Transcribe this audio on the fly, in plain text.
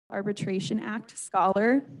Arbitration Act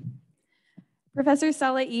scholar. Professor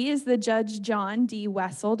Szalai is the Judge John D.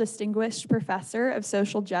 Wessel Distinguished Professor of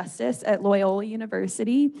Social Justice at Loyola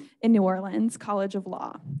University in New Orleans College of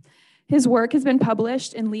Law. His work has been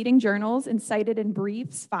published in leading journals and cited in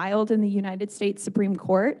briefs filed in the United States Supreme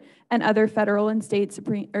Court and other federal and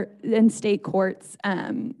state courts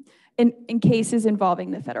in cases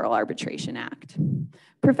involving the Federal Arbitration Act.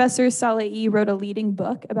 Professor Szalai wrote a leading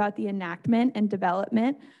book about the enactment and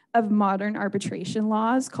development of modern arbitration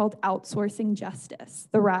laws called Outsourcing Justice: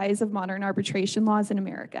 The Rise of Modern Arbitration Laws in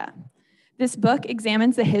America. This book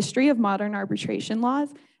examines the history of modern arbitration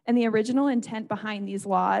laws and the original intent behind these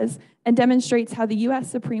laws, and demonstrates how the US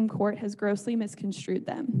Supreme Court has grossly misconstrued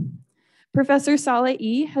them. Professor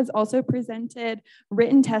Szalai has also presented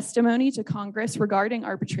written testimony to Congress regarding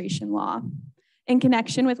arbitration law. In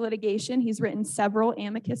connection with litigation, he's written several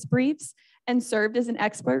amicus briefs and served as an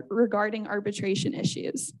expert regarding arbitration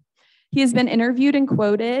issues. He has been interviewed and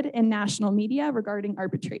quoted in national media regarding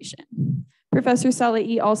arbitration. Professor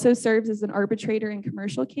Szalai also serves as an arbitrator in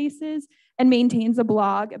commercial cases and maintains a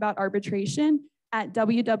blog about arbitration at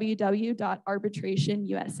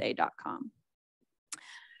www.arbitrationusa.com.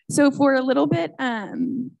 So for a little bit, I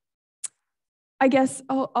guess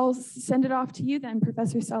I'll send it off to you then,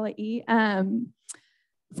 Professor Szalai.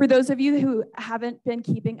 For those of you who haven't been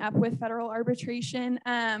keeping up with federal arbitration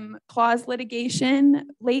clause litigation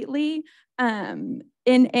lately, after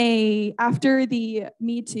the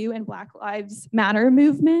Me Too and Black Lives Matter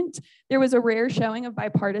movement, there was a rare showing of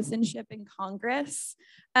bipartisanship in Congress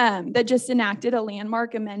that just enacted a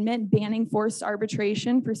landmark amendment banning forced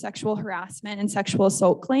arbitration for sexual harassment and sexual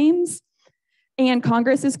assault claims. And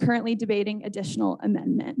Congress is currently debating additional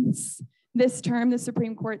amendments. This term, the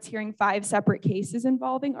Supreme Court's hearing 5 separate cases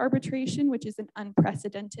involving arbitration, which is an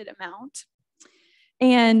unprecedented amount.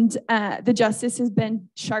 And the justice has been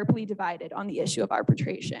sharply divided on the issue of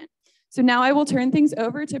arbitration. So now I will turn things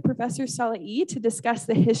over to Professor Szalai to discuss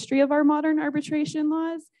the history of our modern arbitration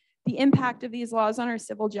laws, the impact of these laws on our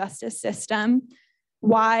civil justice system,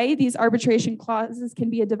 why these arbitration clauses can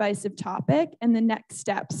be a divisive topic, and the next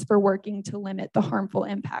steps for working to limit the harmful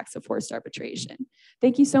impacts of forced arbitration.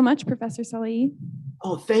 Thank you so much, Professor Szalai.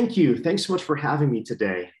 Oh, thank you. Thanks so much for having me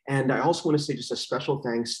today. And I also want to say just a special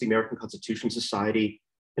thanks to the American Constitution Society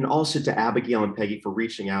and also to Abigail and Peggy for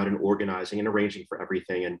reaching out and organizing and arranging for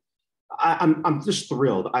everything. And I'm just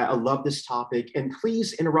thrilled. I love this topic, and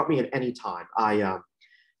please interrupt me at any time. I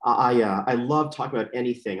love talking about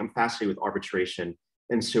anything. I'm fascinated with arbitration.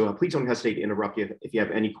 And so please don't hesitate to interrupt you if you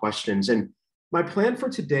have any questions. And my plan for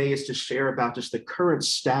today is to share about just the current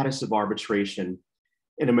status of arbitration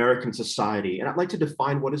in American society. And I'd like to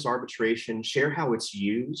define what is arbitration, share how it's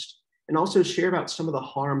used, and also share about some of the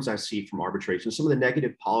harms I see from arbitration, some of the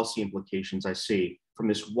negative policy implications I see from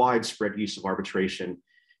this widespread use of arbitration.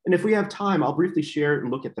 And if we have time, I'll briefly share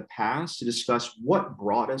and look at the past to discuss what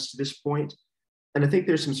brought us to this point. And I think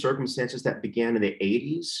there's some circumstances that began in the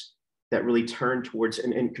 80s that really turned towards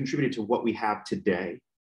and contributed to what we have today.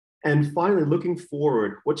 And finally, looking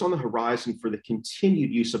forward, what's on the horizon for the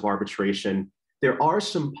continued use of arbitration? There are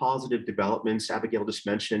some positive developments, Abigail just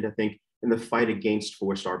mentioned, I think, in the fight against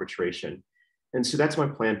forced arbitration. And so that's my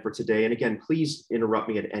plan for today. And again, please interrupt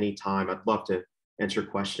me at any time. I'd love to answer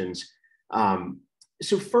questions.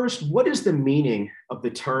 So first, what is the meaning of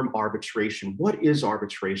the term arbitration? What is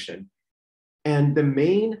arbitration? And the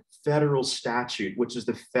main federal statute, which is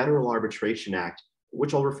the Federal Arbitration Act,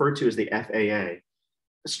 which I'll refer to as the FAA,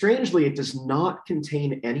 strangely, it does not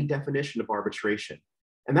contain any definition of arbitration.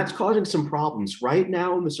 And that's causing some problems. Right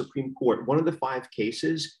now in the Supreme Court, one of the 5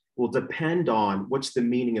 cases will depend on what's the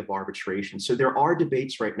meaning of arbitration. So there are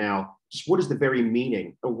debates right now, just what is the very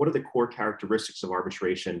meaning, or what are the core characteristics of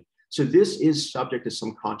arbitration? So this is subject to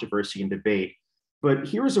some controversy and debate. But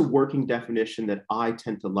here is a working definition that I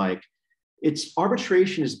tend to like.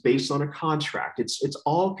 Arbitration is based on a contract. It's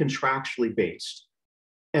all contractually based.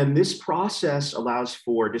 And this process allows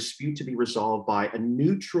for dispute to be resolved by a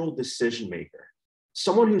neutral decision maker,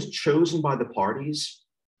 someone who's chosen by the parties,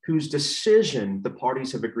 whose decision the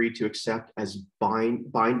parties have agreed to accept as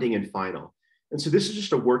binding and final. And so this is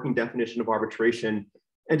just a working definition of arbitration.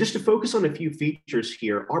 And just to focus on a few features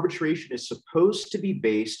here, arbitration is supposed to be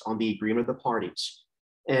based on the agreement of the parties.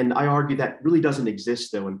 And I argue that really doesn't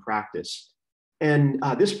exist, though, in practice. And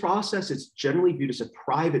this process is generally viewed as a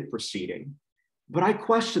private proceeding, but I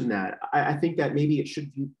question that. I think that maybe it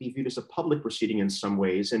should be viewed as a public proceeding in some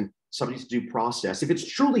ways and subject to due process. If it's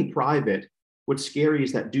truly private, what's scary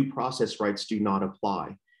is that due process rights do not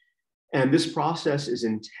apply. And this process is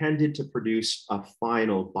intended to produce a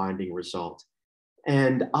final binding result.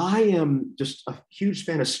 And I am just a huge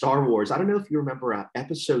fan of Star Wars. I don't know if you remember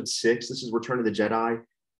episode 6, this is Return of the Jedi.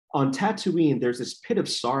 On Tatooine, there's this pit of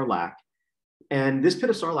Sarlacc. And this pit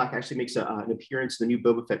of Sarlacc actually makes an appearance in the new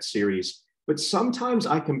Boba Fett series. But sometimes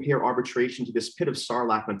I compare arbitration to this pit of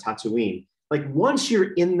Sarlacc on Tatooine. Like once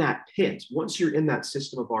you're in that pit, once you're in that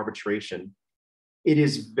system of arbitration, it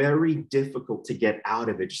is very difficult to get out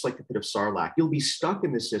of it, just like the pit of Sarlacc. You'll be stuck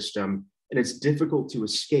in the system and it's difficult to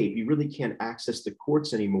escape. You really can't access the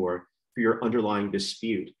courts anymore for your underlying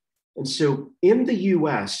dispute. And so in the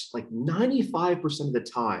US, like 95% of the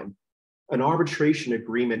time, an arbitration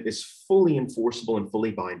agreement is fully enforceable and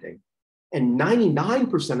fully binding. And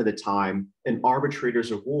 99% of the time, an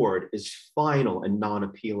arbitrator's award is final and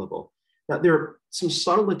non-appealable. Now, there are some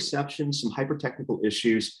subtle exceptions, some hyper-technical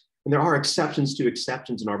issues, and there are exceptions to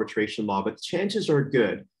exceptions in arbitration law, but chances are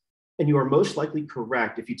good. And you are most likely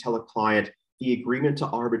correct if you tell a client the agreement to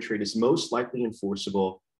arbitrate is most likely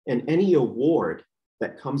enforceable, and any award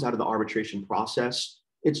that comes out of the arbitration process,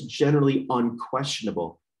 it's generally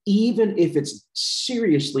unquestionable. Even if it's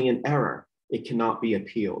seriously in error, it cannot be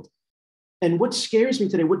appealed. And what scares me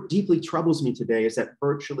today, what deeply troubles me today, is that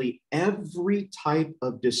virtually every type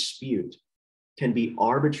of dispute can be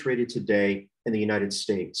arbitrated today in the United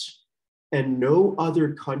States. And no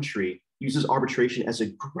other country uses arbitration as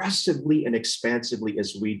aggressively and expansively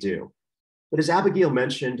as we do. But as Abigail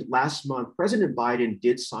mentioned, last month, President Biden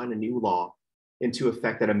did sign a new law into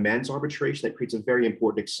effect that amends arbitration, that creates a very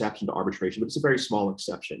important exception to arbitration, but it's a very small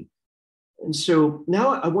exception. And so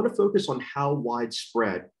now I want to focus on how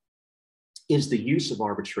widespread is the use of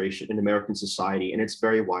arbitration in American society, and it's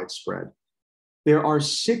very widespread. There are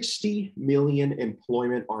 60 million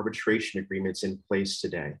employment arbitration agreements in place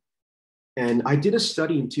today. And I did a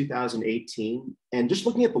study in 2018, and just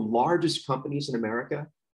looking at the largest companies in America,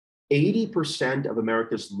 80% of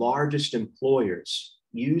America's largest employers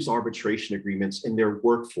use arbitration agreements in their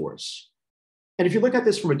workforce. And if you look at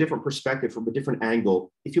this from a different perspective, from a different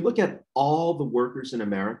angle, if you look at all the workers in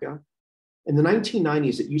America, in the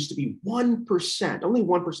 1990s, it used to be 1%, only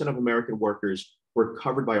 1% of American workers were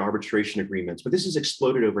covered by arbitration agreements, but this has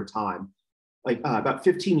exploded over time. Like about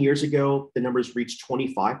 15 years ago, the numbers reached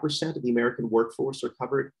 25% of the American workforce are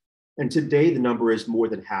covered. And today the number is more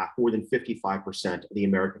than half, more than 55% of the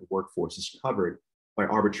American workforce is covered by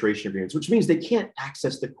arbitration agreements, which means they can't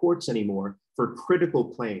access the courts anymore for critical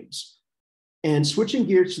claims. And switching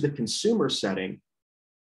gears to the consumer setting,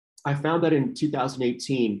 I found that in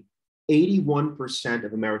 2018, 81%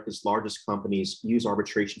 of America's largest companies use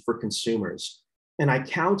arbitration for consumers. And I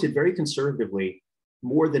counted very conservatively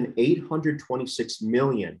more than 826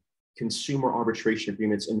 million consumer arbitration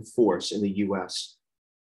agreements in force in the US.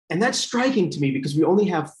 And that's striking to me because we only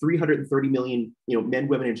have 330 million men,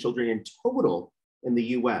 women, and children in total in the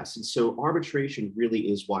US. And so arbitration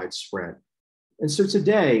really is widespread. And so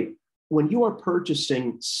today, when you are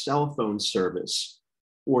purchasing cell phone service,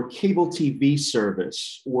 or cable TV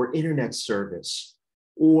service, or internet service,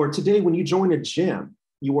 or today when you join a gym,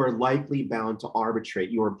 you are likely bound to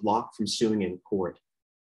arbitrate. You are blocked from suing in court.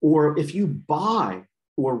 Or if you buy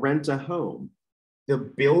or rent a home, the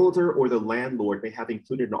builder or the landlord may have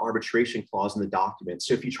included an arbitration clause in the document.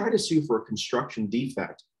 So if you try to sue for a construction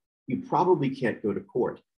defect, you probably can't go to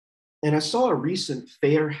court. And I saw a recent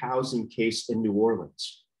fair housing case in New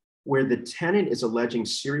Orleans where the tenant is alleging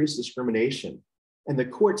serious discrimination, and the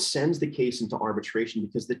court sends the case into arbitration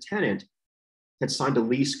because the tenant had signed a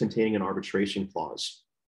lease containing an arbitration clause.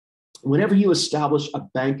 Whenever you establish a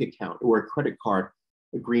bank account or a credit card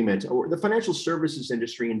agreement, or the financial services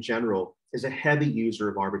industry in general is a heavy user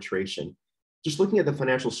of arbitration. Just looking at the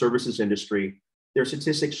financial services industry, there are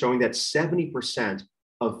statistics showing that 70%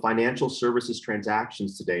 of financial services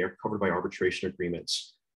transactions today are covered by arbitration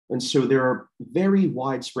agreements. And so there are very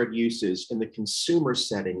widespread uses in the consumer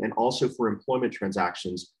setting and also for employment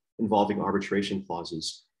transactions involving arbitration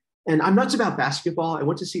clauses. And I'm nuts about basketball. I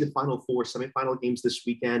went to see the Final Four semifinal games this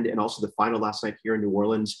weekend and also the final last night here in New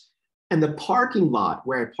Orleans. And the parking lot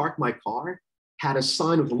where I parked my car had a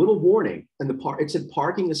sign with a little warning, and it said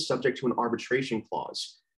parking is subject to an arbitration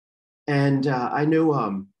clause. And I know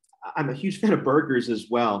I'm a huge fan of burgers as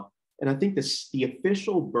well. And I think the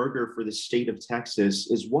official burger for the state of Texas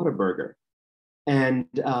is Whataburger. And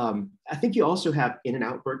I think you also have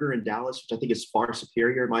In-N-Out Burger in Dallas, which I think is far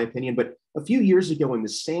superior in my opinion. But a few years ago in the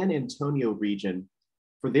San Antonio region,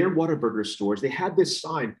 for their Whataburger stores, they had this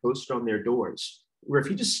sign posted on their doors where if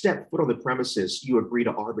you just step foot on the premises, you agree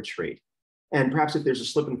to arbitrate. And perhaps if there's a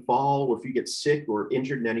slip and fall, or if you get sick or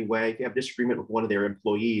injured in any way, if you have disagreement with one of their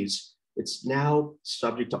employees, it's now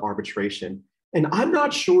subject to arbitration. And I'm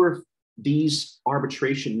not sure if these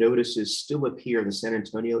arbitration notices still appear in the San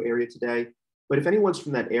Antonio area today. But if anyone's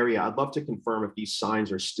from that area, I'd love to confirm if these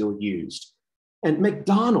signs are still used. And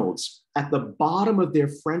McDonald's, at the bottom of their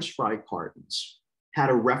French fry cartons, had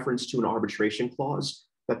a reference to an arbitration clause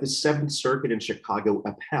that the Seventh Circuit in Chicago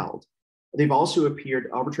upheld. They've also appeared,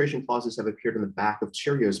 arbitration clauses have appeared on the back of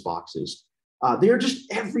Cheerios boxes. They are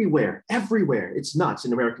just everywhere, everywhere. It's nuts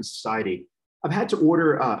in American society. I've had to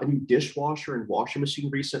order a new dishwasher and washing machine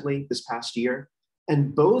recently, this past year,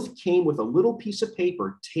 and both came with a little piece of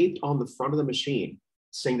paper taped on the front of the machine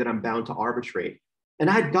saying that I'm bound to arbitrate. And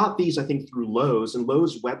I had got these, I think, through Lowe's, and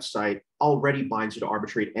Lowe's website already binds you to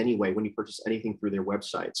arbitrate anyway when you purchase anything through their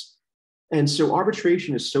websites. And so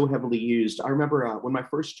arbitration is so heavily used. I remember when my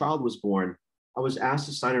first child was born, I was asked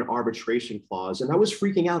to sign an arbitration clause, and I was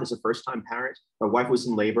freaking out as a first-time parent. My wife was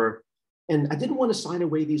in labor, and I didn't want to sign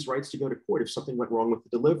away these rights to go to court if something went wrong with the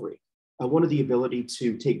delivery. I wanted the ability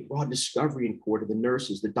to take broad discovery in court of the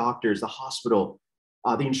nurses, the doctors, the hospital,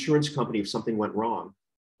 the insurance company if something went wrong.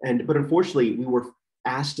 But unfortunately, we were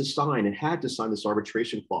asked to sign and had to sign this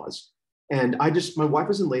arbitration clause. And my wife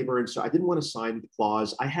was in labor, and so I didn't want to sign the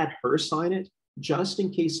clause. I had her sign it just in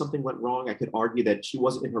case something went wrong. I could argue that she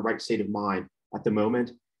wasn't in her right state of mind at the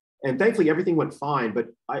moment. And thankfully, everything went fine. But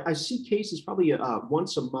I see cases probably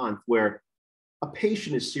once a month where a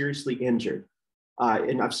patient is seriously injured.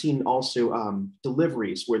 And I've seen also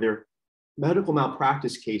deliveries where there are medical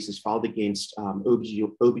malpractice cases filed against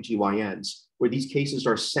OBGYNs, where these cases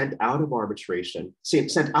are sent out of arbitration,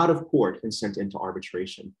 sent out of court and sent into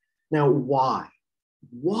arbitration. Now, why?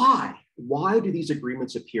 Why do these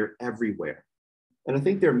agreements appear everywhere? And I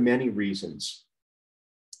think there are many reasons.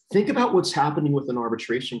 Think about what's happening with an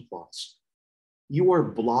arbitration clause. You are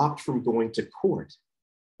blocked from going to court.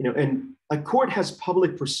 And a court has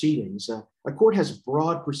public proceedings. A court has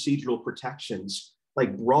broad procedural protections,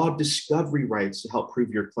 like broad discovery rights to help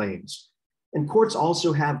prove your claims. And courts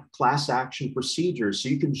also have class action procedures, so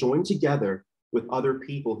you can join together with other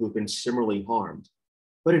people who've been similarly harmed.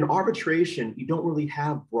 But in arbitration, you don't really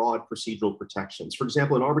have broad procedural protections. For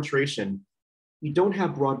example, in arbitration, you don't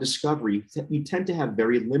have broad discovery. You tend to have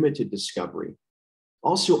very limited discovery.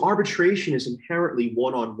 Also, arbitration is inherently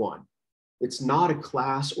one-on-one. It's not a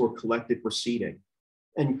class or collective proceeding.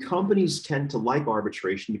 And companies tend to like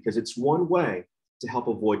arbitration because it's one way to help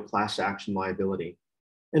avoid class action liability.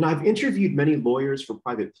 And I've interviewed many lawyers for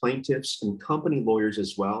private plaintiffs and company lawyers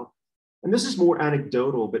as well. And this is more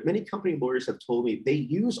anecdotal, but many company lawyers have told me they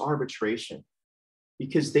use arbitration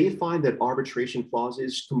because they find that arbitration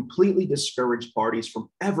clauses completely discourage parties from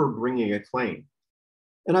ever bringing a claim.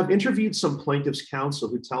 And I've interviewed some plaintiffs' counsel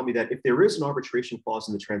who tell me that if there is an arbitration clause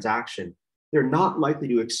in the transaction, they're not likely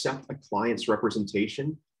to accept a client's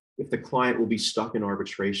representation if the client will be stuck in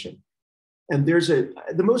arbitration. And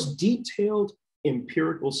the most detailed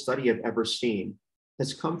empirical study I've ever seen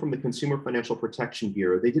has come from the Consumer Financial Protection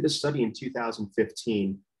Bureau. They did a study in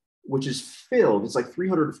 2015, which is filled, it's like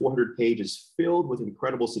 300 or 400 pages, filled with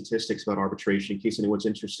incredible statistics about arbitration, in case anyone's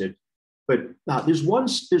interested. But there's one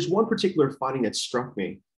particular finding that struck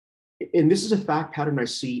me. And this is a fact pattern I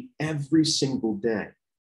see every single day,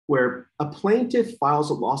 where a plaintiff files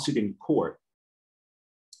a lawsuit in court,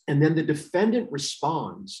 and then the defendant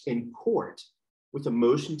responds in court with a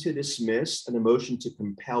motion to dismiss and a motion to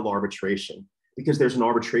compel arbitration, because there's an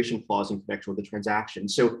arbitration clause in connection with the transaction.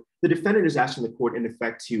 So the defendant is asking the court, in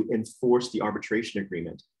effect, to enforce the arbitration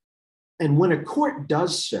agreement. And when a court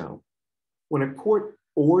does so, when a court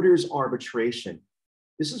orders arbitration,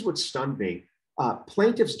 this is what stunned me.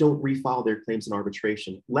 Plaintiffs don't refile their claims in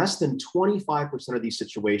arbitration. Less than 25% of these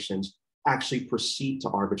situations actually proceed to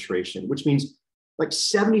arbitration, which means like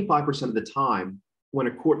 75% of the time when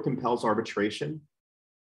a court compels arbitration,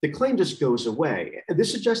 the claim just goes away. And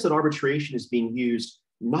this suggests that arbitration is being used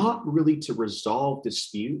not really to resolve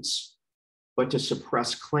disputes, but to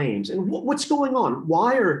suppress claims. And what's going on?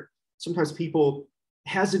 Why are sometimes people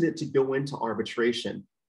hesitant to go into arbitration?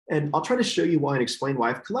 And I'll try to show you why and explain why.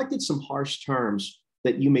 I've collected some harsh terms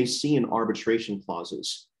that you may see in arbitration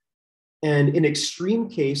clauses. And in extreme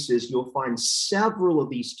cases, you'll find several of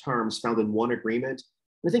these terms found in one agreement.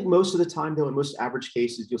 And I think most of the time, though, in most average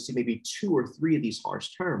cases, you'll see maybe 2 or 3 of these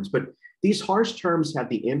harsh terms. But these harsh terms have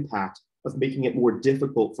the impact of making it more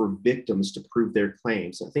difficult for victims to prove their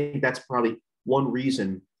claims. I think that's probably one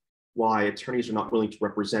reason why attorneys are not willing to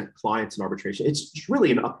represent clients in arbitration. It's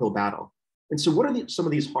really an uphill battle. And so what are some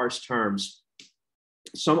of these harsh terms?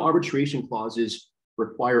 Some arbitration clauses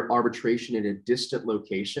require arbitration in a distant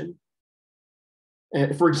location.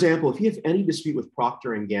 For example, if you have any dispute with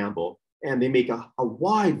Procter & Gamble, and they make a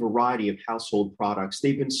wide variety of household products.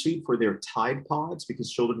 They've been sued for their Tide Pods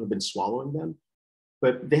because children have been swallowing them.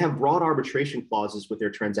 But they have broad arbitration clauses with their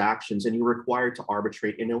transactions, and you're required to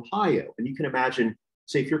arbitrate in Ohio. And you can imagine,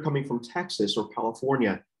 say, if you're coming from Texas or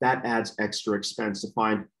California, that adds extra expense to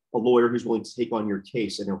find a lawyer who's willing to take on your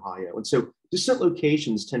case in Ohio. And so distant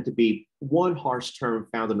locations tend to be one harsh term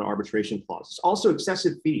found in arbitration clauses. Also,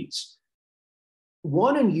 excessive fees.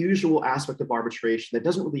 One unusual aspect of arbitration that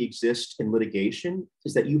doesn't really exist in litigation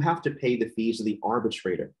is that you have to pay the fees of the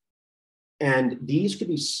arbitrator. And these could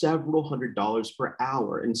be several $100s per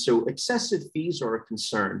hour. And so excessive fees are a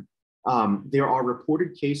concern. There are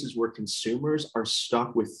reported cases where consumers are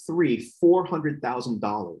stuck with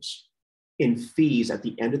 $400,000 in fees at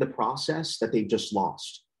the end of the process that they've just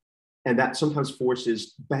lost. And that sometimes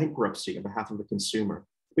forces bankruptcy on behalf of the consumer.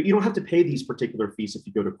 But you don't have to pay these particular fees if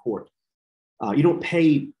you go to court. You don't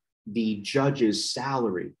pay the judge's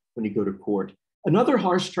salary when you go to court. Another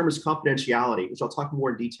harsh term is confidentiality, which I'll talk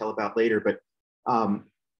more in detail about later, but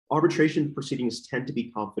arbitration proceedings tend to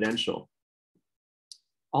be confidential.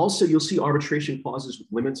 Also, you'll see arbitration clauses with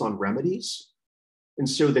limits on remedies. And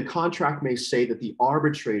so the contract may say that the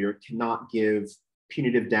arbitrator cannot give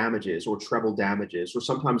punitive damages or treble damages, or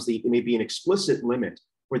sometimes it may be an explicit limit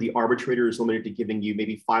where the arbitrator is limited to giving you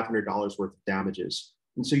maybe $500 worth of damages.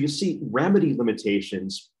 And so you see remedy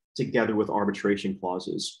limitations together with arbitration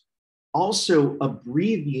clauses. Also,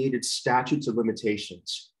 abbreviated statutes of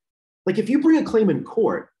limitations. Like if you bring a claim in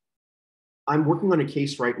court, I'm working on a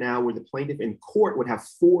case right now where the plaintiff in court would have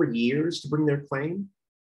 4 years to bring their claim,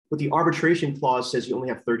 but the arbitration clause says you only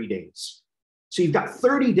have 30 days. So you've got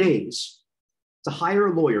 30 days to hire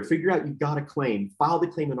a lawyer, figure out you've got a claim, file the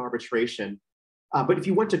claim in arbitration. But if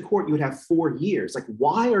you went to court, you would have 4 years. Like,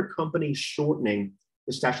 why are companies shortening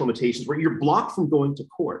the statute of limitations where you're blocked from going to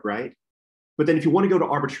court, right? But then if you want to go to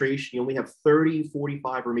arbitration, you only have 30,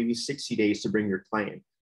 45, or maybe 60 days to bring your claim.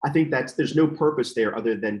 I think there's no purpose there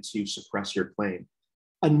other than to suppress your claim.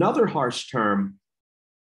 Another harsh term,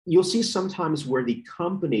 you'll see sometimes where the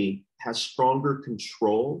company has stronger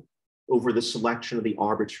control over the selection of the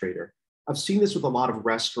arbitrator. I've seen this with a lot of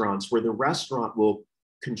restaurants where the restaurant will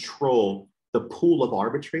control the pool of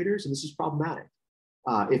arbitrators, and this is problematic.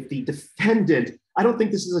 If the defendant, I don't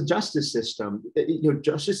think this is a justice system.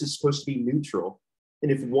 Justice is supposed to be neutral.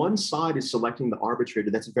 And if one side is selecting the arbitrator,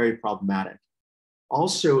 that's very problematic.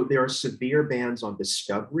 Also, there are severe bans on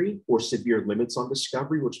discovery or severe limits on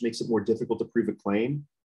discovery, which makes it more difficult to prove a claim.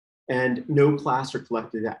 And no class or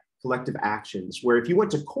collective actions, where if you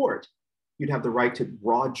went to court, you'd have the right to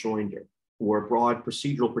broad joinder or broad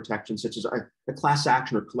procedural protections, such as a class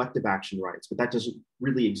action or collective action rights, but that doesn't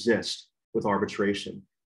really exist with arbitration.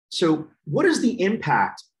 So what is the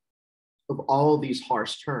impact of all of these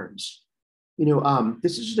harsh terms?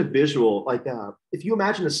 This is just a visual, like if you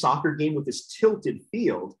imagine a soccer game with this tilted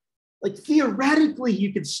field, like theoretically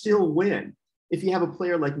you could still win if you have a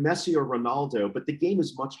player like Messi or Ronaldo, but the game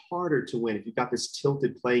is much harder to win if you've got this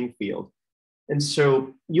tilted playing field. And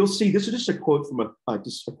so you'll see, this is just a quote from a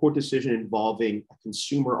court decision involving a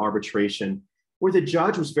consumer arbitration, where the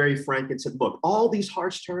judge was very frank and said, look, all these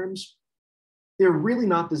harsh terms, they're really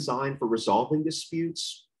not designed for resolving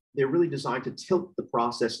disputes. They're really designed to tilt the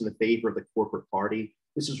process in the favor of the corporate party.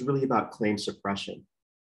 This is really about claim suppression.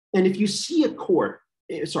 And if you see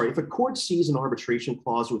if a court sees an arbitration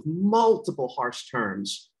clause with multiple harsh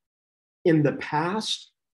terms, in the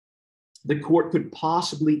past, the court could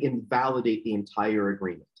possibly invalidate the entire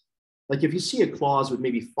agreement. Like if you see a clause with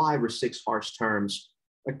maybe 5 or 6 harsh terms,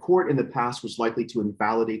 a court in the past was likely to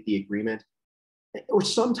invalidate the agreement. Or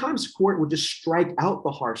sometimes court would just strike out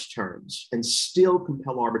the harsh terms and still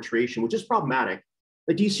compel arbitration, which is problematic.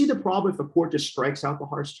 Like, do you see the problem if a court just strikes out the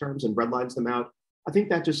harsh terms and redlines them out? I think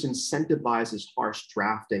that just incentivizes harsh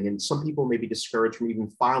drafting, and some people may be discouraged from even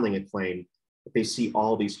filing a claim if they see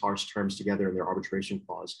all these harsh terms together in their arbitration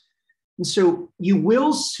clause. And so you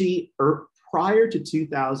will see, prior to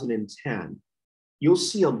 2010, you'll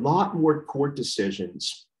see a lot more court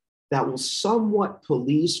decisions that will somewhat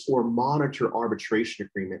police or monitor arbitration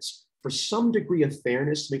agreements for some degree of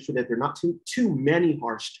fairness to make sure that they're not too many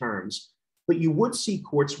harsh terms. But you would see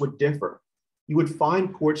courts would differ. You would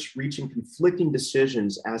find courts reaching conflicting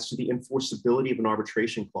decisions as to the enforceability of an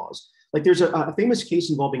arbitration clause. Like there's a famous case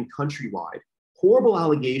involving Countrywide, horrible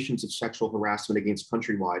allegations of sexual harassment against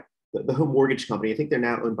Countrywide, the home mortgage company. I think they're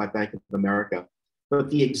now owned by Bank of America. But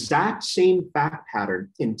the exact same fact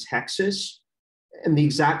pattern in Texas, and the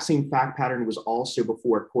exact same fact pattern was also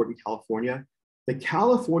before a court in California. The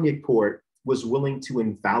California court was willing to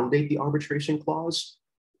invalidate the arbitration clause,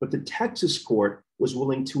 but the Texas court was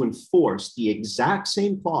willing to enforce the exact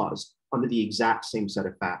same clause under the exact same set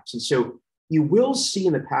of facts. And so you will see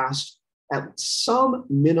in the past at some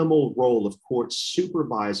minimal role of courts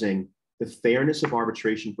supervising the fairness of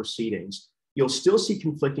arbitration proceedings. You'll still see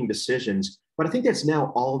conflicting decisions, but I think that's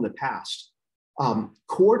now all in the past.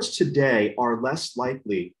 Courts today are less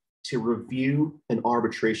likely to review an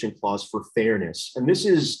arbitration clause for fairness. And this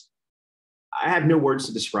is, I have no words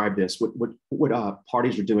to describe this, what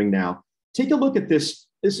parties are doing now. Take a look at this.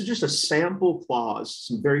 This is just a sample clause,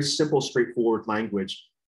 some very simple, straightforward language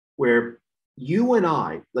where you and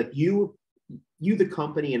I, like you, the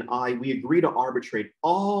company, and I, we agree to arbitrate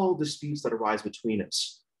all disputes that arise between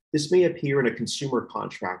us. This may appear in a consumer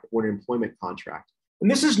contract or an employment contract. And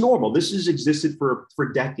this is normal. This has existed for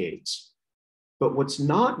decades. But what's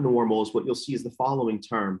not normal is what you'll see is the following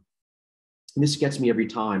term. And this gets me every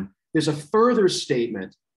time. There's a further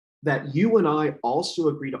statement that you and I also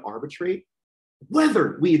agree to arbitrate,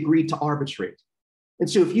 whether we agreed to arbitrate. And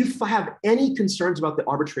so if you have any concerns about the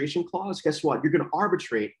arbitration clause, guess what? You're going to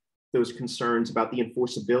arbitrate those concerns about the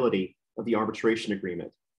enforceability of the arbitration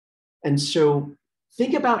agreement. And so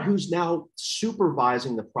think about who's now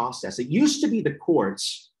supervising the process. It used to be the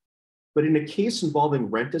courts, but in a case involving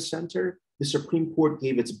Rent-A-Center, the Supreme Court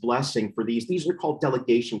gave its blessing for these. These are called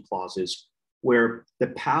delegation clauses, where the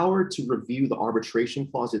power to review the arbitration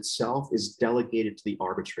clause itself is delegated to the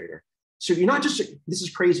arbitrator. So you're not just, this is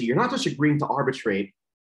crazy, you're not just agreeing to arbitrate,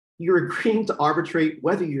 you're agreeing to arbitrate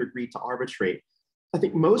whether you agree to arbitrate. I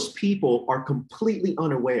think most people are completely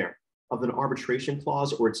unaware of an arbitration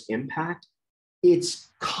clause or its impact. It's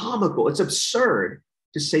comical, it's absurd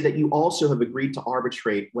to say that you also have agreed to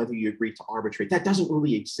arbitrate whether you agree to arbitrate. That doesn't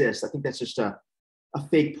really exist. I think that's just a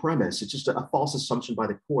fake premise. It's just a false assumption by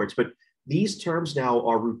the courts. But these terms now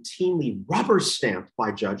are routinely rubber stamped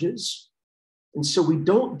by judges. And so we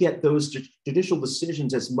don't get those judicial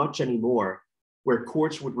decisions as much anymore where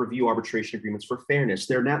courts would review arbitration agreements for fairness.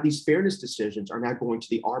 They're now, these fairness decisions are now going to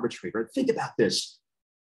the arbitrator. And think about this.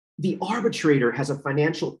 The arbitrator has a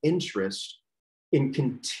financial interest in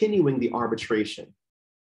continuing the arbitration.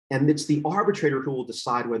 And it's the arbitrator who will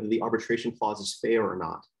decide whether the arbitration clause is fair or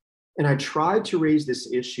not. And I tried to raise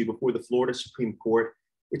this issue before the Florida Supreme Court.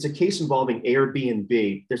 It's a case involving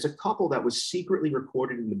Airbnb. There's a couple that was secretly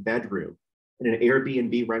recorded in the bedroom in an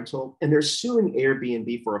Airbnb rental, and they're suing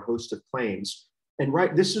Airbnb for a host of claims. And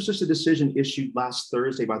this was just a decision issued last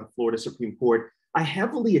Thursday by the Florida Supreme Court. I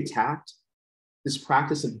heavily attacked this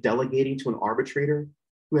practice of delegating to an arbitrator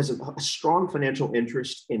who has a strong financial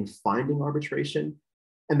interest in finding arbitration.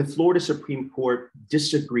 And the Florida Supreme Court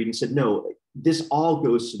disagreed and said, no, this all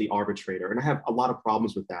goes to the arbitrator. And I have a lot of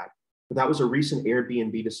problems with that. But that was a recent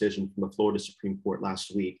Airbnb decision from the Florida Supreme Court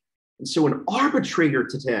last week. And so an arbitrator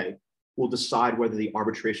today will decide whether the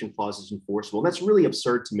arbitration clause is enforceable. And that's really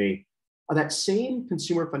absurd to me. That same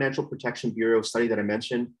Consumer Financial Protection Bureau study that I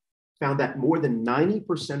mentioned found that more than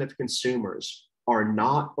 90% of consumers are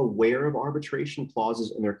not aware of arbitration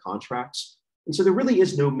clauses in their contracts. And so there really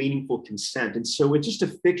is no meaningful consent. And so it's just a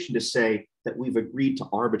fiction to say that we've agreed to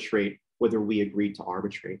arbitrate whether we agreed to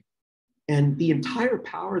arbitrate. And the entire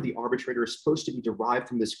power of the arbitrator is supposed to be derived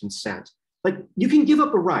from this consent. Like you can give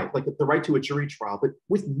up a right, like the right to a jury trial, but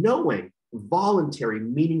with knowing voluntary,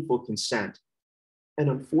 meaningful consent. And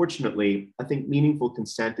unfortunately, I think meaningful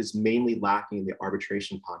consent is mainly lacking in the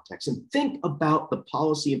arbitration context. And think about the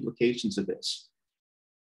policy implications of this.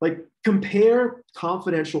 Like compare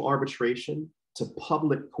confidential arbitration to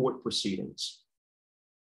public court proceedings.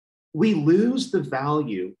 We lose the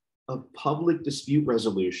value of public dispute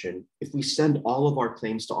resolution if we send all of our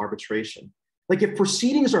claims to arbitration. Like if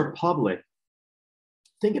proceedings are public,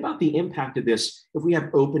 think about the impact of this if we have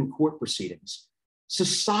open court proceedings.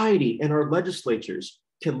 Society and our legislatures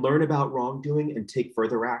can learn about wrongdoing and take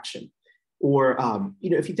further action. Or,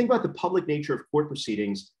 if you think about the public nature of court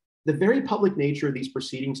proceedings, the very public nature of these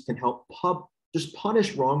proceedings can help just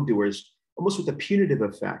punish wrongdoers almost with a punitive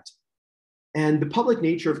effect. And the public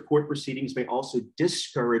nature of court proceedings may also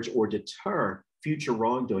discourage or deter future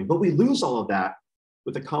wrongdoing, but we lose all of that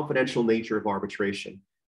with the confidential nature of arbitration.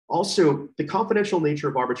 Also, the confidential nature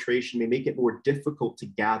of arbitration may make it more difficult to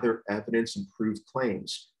gather evidence and prove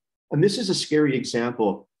claims. And this is a scary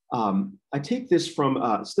example. I take this from,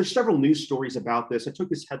 there's several news stories about this. I took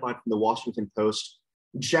this headline from the Washington Post.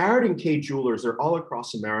 Jared and Kay Jewelers, they're all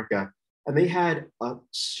across America, and they had a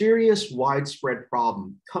serious widespread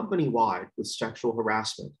problem company-wide with sexual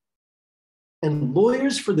harassment. And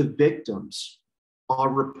lawyers for the victims are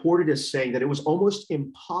reported as saying that it was almost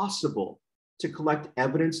impossible to collect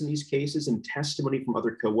evidence in these cases and testimony from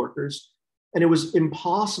other coworkers. And it was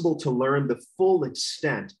impossible to learn the full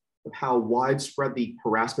extent of how widespread the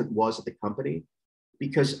harassment was at the company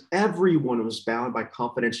because everyone was bound by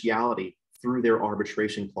confidentiality through their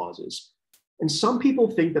arbitration clauses. And some people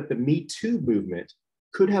think that the Me Too movement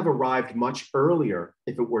could have arrived much earlier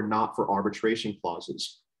if it were not for arbitration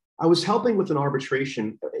clauses. I was helping with an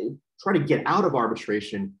arbitration, trying to get out of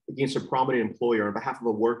arbitration against a prominent employer on behalf of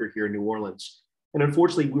a worker here in New Orleans. And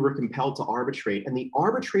unfortunately, we were compelled to arbitrate. And the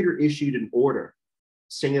arbitrator issued an order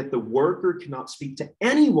saying that the worker cannot speak to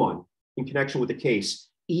anyone in connection with the case,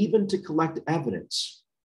 even to collect evidence,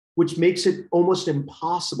 which makes it almost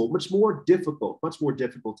impossible, much more difficult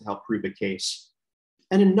to help prove a case.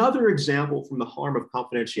 And another example from the harm of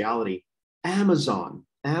confidentiality, Amazon.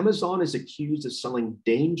 Amazon is accused of selling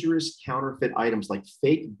dangerous counterfeit items like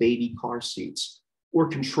fake baby car seats or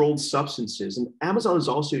controlled substances. And Amazon is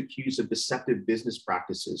also accused of deceptive business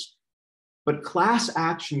practices. But class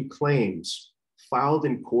action claims filed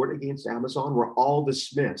in court against Amazon were all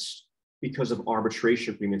dismissed because of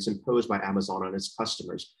arbitration agreements imposed by Amazon on its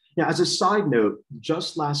customers. Now, as a side note,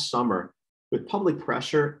 just last summer, with public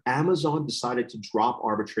pressure, Amazon decided to drop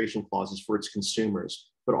arbitration clauses for its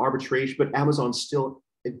consumers, but Amazon still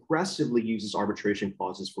aggressively uses arbitration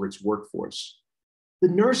clauses for its workforce. The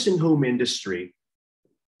nursing home industry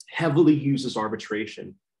heavily uses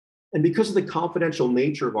arbitration. And because of the confidential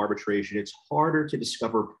nature of arbitration, it's harder to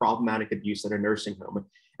discover problematic abuse at a nursing home.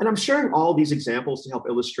 And I'm sharing all these examples to help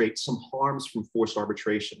illustrate some harms from forced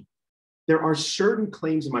arbitration. There are certain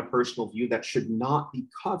claims in my personal view that should not be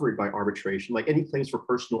covered by arbitration, like any claims for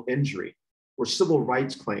personal injury or civil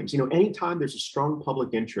rights claims. Anytime there's a strong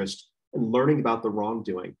public interest in learning about the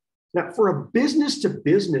wrongdoing. Now, for a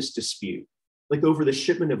business-to-business dispute, like over the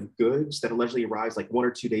shipment of goods that allegedly arrives like 1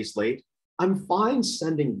 or 2 days late, I'm fine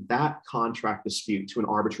sending that contract dispute to an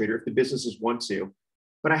arbitrator if the businesses want to.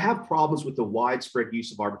 But I have problems with the widespread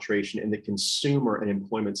use of arbitration in the consumer and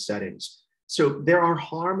employment settings. So there are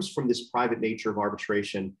harms from this private nature of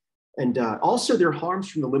arbitration. And also there are harms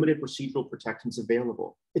from the limited procedural protections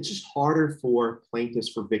available. It's just harder for plaintiffs,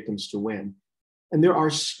 for victims to win. And there are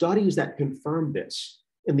studies that confirm this.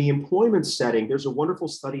 In the employment setting, there's a wonderful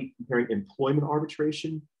study comparing employment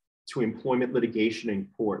arbitration to employment litigation in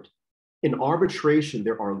court. In arbitration,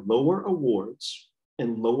 there are lower awards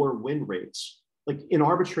and lower win rates. Like in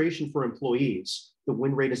arbitration for employees, the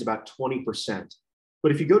win rate is about 20%.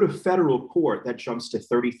 But if you go to federal court, that jumps to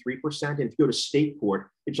 33%. And if you go to state court,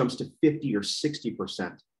 it jumps to 50 or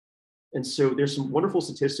 60%. And so there's some wonderful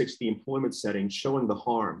statistics in the employment setting showing the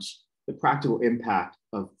harms, the practical impact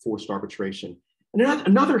of forced arbitration. And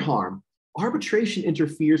another harm, arbitration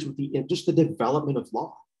interferes with just the development of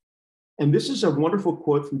law. And this is a wonderful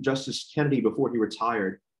quote from Justice Kennedy before he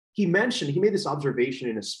retired. He made this observation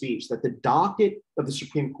in a speech that the docket of the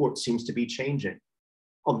Supreme Court seems to be changing.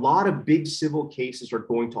 A lot of big civil cases are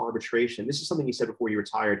going to arbitration. This is something he said before he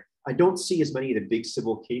retired. I don't see as many of the big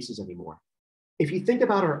civil cases anymore. If you think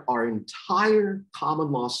about our entire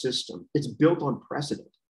common law system, it's built on precedent.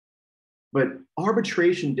 But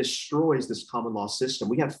arbitration destroys this common law system.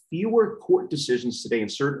 We have fewer court decisions today in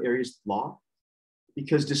certain areas of law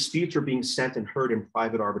because disputes are being sent and heard in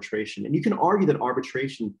private arbitration. And you can argue that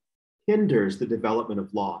arbitration hinders the development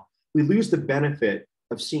of law. We lose the benefit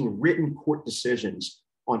of seeing written court decisions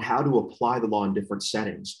on how to apply the law in different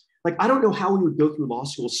settings. Like, I don't know how we would go through law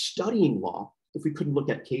school studying law if we couldn't look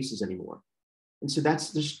at cases anymore. And so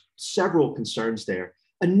there's several concerns there.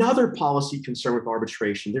 Another policy concern with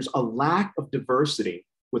arbitration, there's a lack of diversity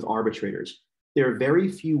with arbitrators. There are very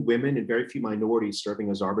few women and very few minorities serving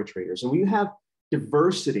as arbitrators. And when you have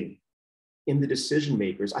diversity in the decision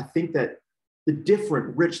makers, I think that the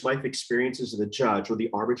different rich life experiences of the judge or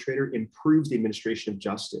the arbitrator improves the administration of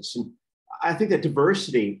justice. And I think that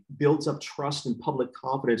diversity builds up trust and public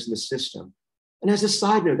confidence in the system. And as a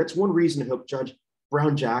side note, that's one reason I hope Judge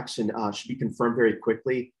Brown-Jackson should be confirmed very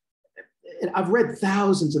quickly. And I've read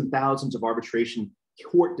thousands and thousands of arbitration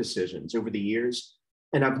court decisions over the years,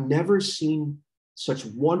 and I've never seen such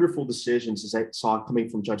wonderful decisions as I saw coming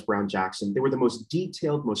from Judge Brown-Jackson. They were the most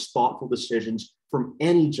detailed, most thoughtful decisions from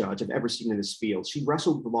any judge I've ever seen in this field. She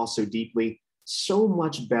wrestled with the law so deeply, so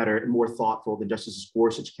much better and more thoughtful than Justices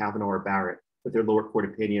Gorsuch, Kavanaugh, or Barrett with their lower court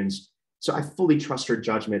opinions. So I fully trust her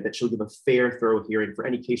judgment that she'll give a fair, thorough hearing for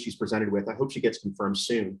any case she's presented with. I hope she gets confirmed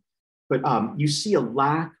soon. But you see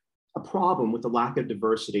a problem with the lack of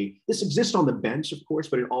diversity. This exists on the bench, of course,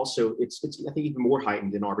 but it's I think even more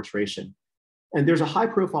heightened in arbitration. And there's a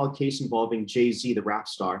high-profile case involving Jay-Z, the rap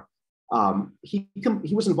star. He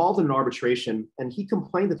was involved in an arbitration, and he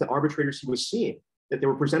complained that the arbitrators he was seeing, that they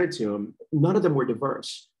were presented to him, none of them were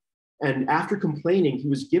diverse. And after complaining, he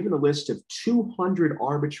was given a list of 200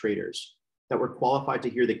 arbitrators that were qualified to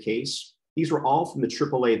hear the case. These were all from the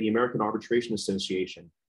AAA, the American Arbitration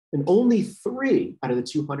Association. And only 3 out of the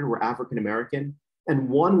 200 were African-American, and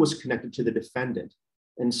 1 was connected to the defendant.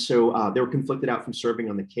 And so they were conflicted out from serving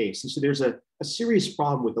on the case. And so there's a serious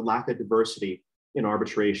problem with the lack of diversity in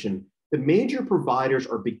arbitration. The major providers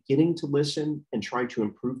are beginning to listen and trying to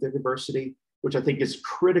improve their diversity, which I think is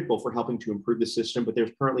critical for helping to improve the system, but there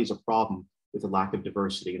currently is a problem with the lack of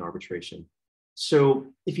diversity in arbitration. So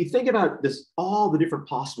if you think about this, all the different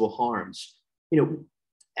possible harms,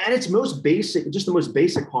 at its most basic, just the most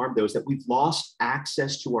basic harm, though, is that we've lost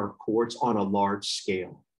access to our courts on a large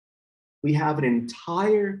scale. We have an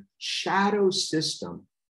entire shadow system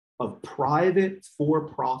of private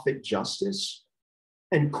for-profit justice.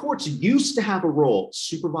 And courts used to have a role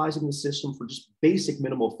supervising the system for just basic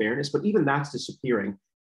minimal fairness, but even that's disappearing.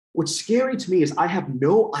 What's scary to me is I have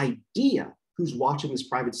no idea who's watching this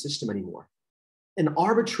private system anymore. And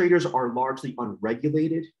arbitrators are largely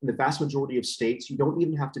unregulated. In the vast majority of states, you don't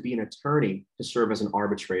even have to be an attorney to serve as an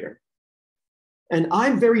arbitrator. And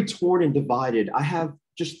I'm very torn and divided. I have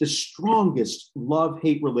just the strongest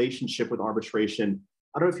love-hate relationship with arbitration.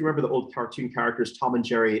 I don't know if you remember the old cartoon characters, Tom and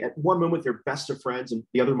Jerry. At one moment, they're best of friends, and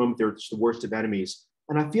the other moment, they're just the worst of enemies.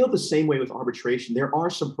 And I feel the same way with arbitration. There are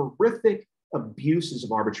some horrific abuses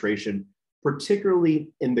of arbitration, particularly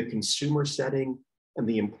in the consumer setting and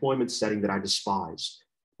the employment setting that I despise.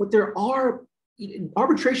 But there are,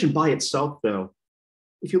 arbitration by itself, though,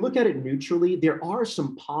 if you look at it neutrally, there are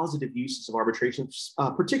some positive uses of arbitration,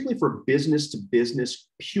 particularly for business to business,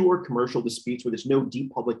 pure commercial disputes where there's no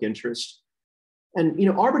deep public interest. And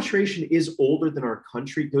arbitration is older than our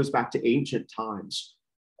country. It goes back to ancient times.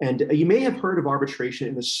 And you may have heard of arbitration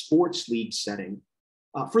in the sports league setting.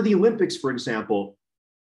 For the Olympics, for example,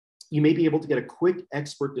 you may be able to get a quick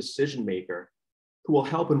expert decision maker who will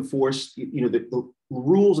help enforce the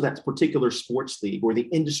rules of that particular sports league or the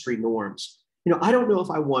industry norms. I don't know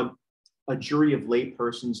if I want a jury of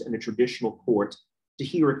laypersons in a traditional court to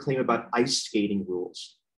hear a claim about ice skating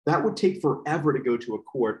rules. That would take forever to go to a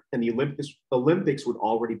court, and the Olympics would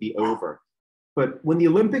already be over. But when the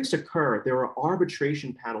Olympics occur, there are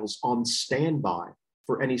arbitration panels on standby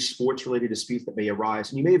for any sports-related disputes that may arise.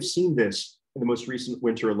 And you may have seen this in the most recent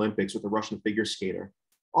Winter Olympics with the Russian figure skater.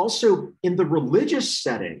 Also, in the religious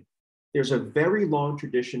setting, there's a very long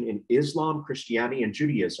tradition in Islam, Christianity, and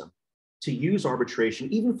Judaism to use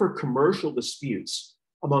arbitration, even for commercial disputes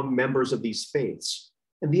among members of these faiths.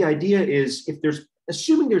 And the idea is,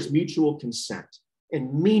 assuming there's mutual consent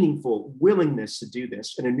and meaningful willingness to do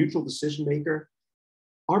this and a neutral decision maker,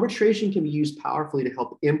 arbitration can be used powerfully to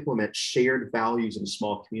help implement shared values in a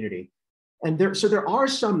small community. And there are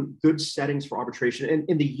some good settings for arbitration. And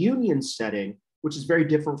in the union setting, which is very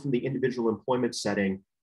different from the individual employment setting,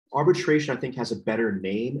 arbitration, I think, has a better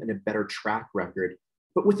name and a better track record.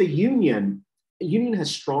 But with a union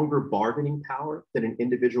has stronger bargaining power than an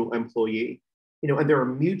individual employee. And there are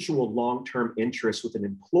mutual long-term interests with an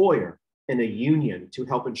employer and a union to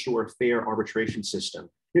help ensure a fair arbitration system.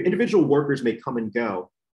 Individual workers may come and go,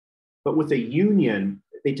 but with a union,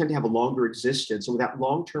 they tend to have a longer existence. And with that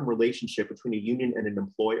long-term relationship between a union and an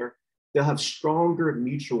employer, they'll have stronger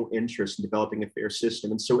mutual interest in developing a fair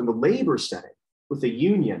system. And so in the labor setting, with a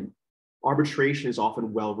union, arbitration is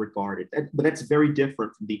often well regarded, but that's very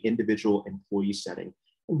different from the individual employee setting.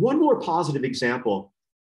 And one more positive example,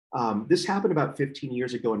 this happened about 15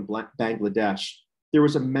 years ago in Bangladesh. There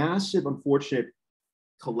was a massive, unfortunate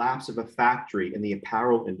collapse of a factory in the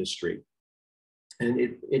apparel industry. And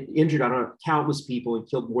it injured, countless people and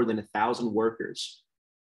killed more than 1,000 workers.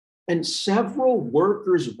 And several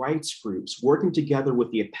workers' rights groups working together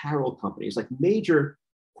with the apparel companies, like major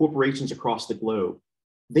corporations across the globe,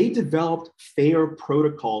 they developed fair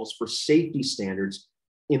protocols for safety standards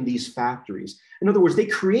in these factories. In other words, they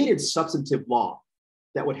created substantive law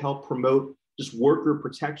that would help promote just worker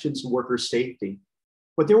protections and worker safety.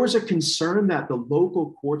 But there was a concern that the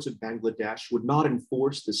local courts of Bangladesh would not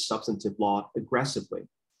enforce this substantive law aggressively.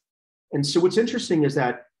 And so what's interesting is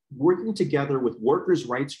that working together with workers'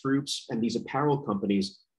 rights groups and these apparel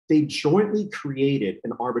companies, they jointly created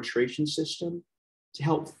an arbitration system to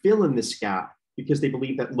help fill in this gap because they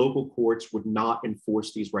believe that local courts would not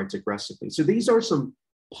enforce these rights aggressively. So these are some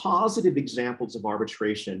positive examples of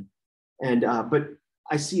arbitration. But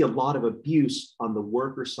I see a lot of abuse on the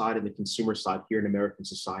worker side and the consumer side here in American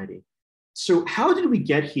society. So how did we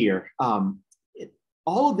get here?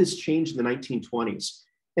 All of this changed in the 1920s.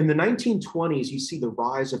 In the 1920s, you see the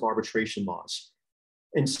rise of arbitration laws.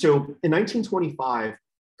 And so in 1925,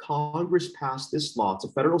 Congress passed this law. It's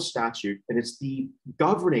a federal statute, and it's the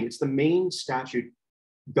main statute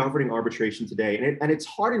governing arbitration today. And its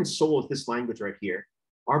heart and soul is this language right here.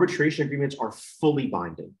 arbitration agreements are fully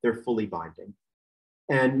binding. They're fully binding.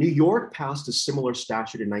 And New York passed a similar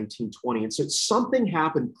statute in 1920. And so something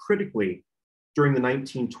happened critically during the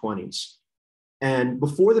 1920s. And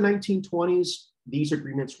before the 1920s, these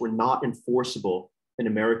agreements were not enforceable in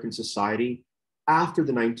American society. After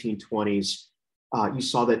the 1920s, you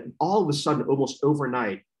saw that all of a sudden, almost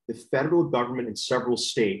overnight, the federal government in several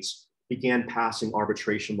states began passing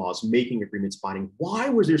arbitration laws, making agreements binding. Why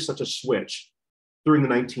was there such a switch during the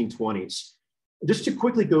 1920s? Just to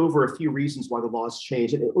quickly go over a few reasons why the laws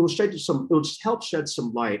changed, and it will help shed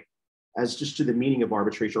some light as just to the meaning of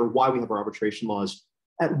arbitration or why we have our arbitration laws.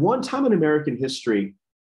 At one time in American history,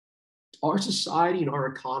 our society and our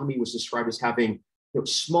economy was described as having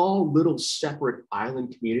small, little, separate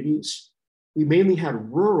island communities. We mainly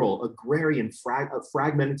had rural, agrarian,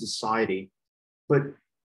 fragmented society. But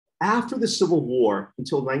after the Civil War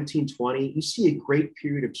until 1920, you see a great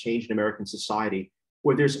period of change in American society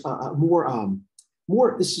where there's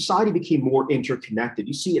the society became more interconnected.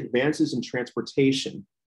 You see advances in transportation.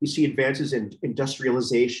 You see advances in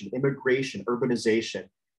industrialization, immigration, urbanization.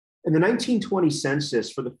 In the 1920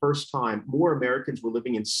 census, for the first time, more Americans were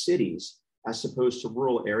living in cities as opposed to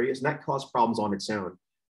rural areas, and that caused problems on its own.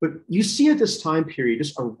 But you see at this time period,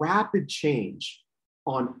 just a rapid change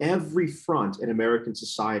on every front in American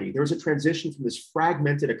society. There was a transition from this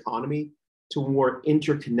fragmented economy to a more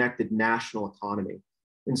interconnected national economy.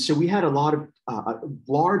 And so we had a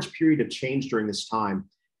large period of change during this time.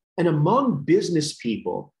 And among business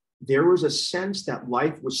people, there was a sense that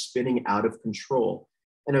life was spinning out of control.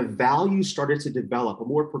 And a value started to develop, a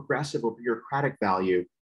more progressive or bureaucratic value,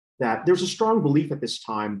 that there's a strong belief at this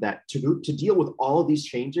time that to deal with all of these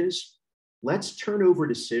changes, let's turn over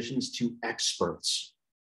decisions to experts.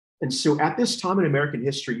 And so at this time in American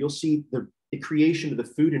history, you'll see the creation of the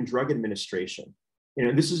Food and Drug Administration.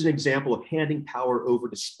 This is an example of handing power over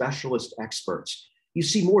to specialist experts. You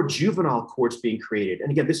see more juvenile courts being created.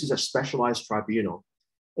 And again, this is a specialized tribunal.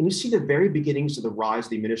 And you see the very beginnings of the rise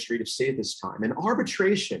of the administrative state at this time. And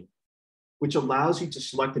arbitration, which allows you to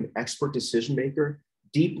select an expert decision maker,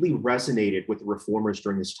 deeply resonated with the reformers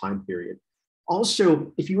during this time period.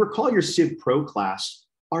 Also, if you recall your Civ Pro class,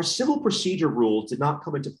 our civil procedure rules did not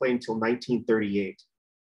come into play until 1938.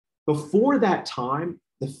 Before that time,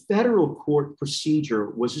 the federal court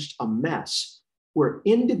procedure was just a mess where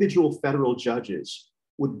individual federal judges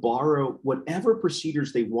would borrow whatever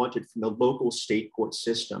procedures they wanted from the local state court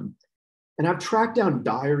system. And I've tracked down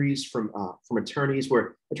diaries from attorneys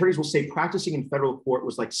where attorneys will say practicing in federal court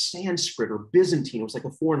was like Sanskrit or Byzantine. It was like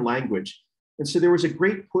a foreign language. And so there was a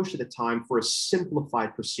great push at the time for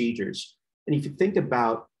simplified procedures. And if you think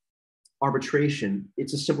about arbitration,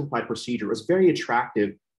 it's a simplified procedure. It was very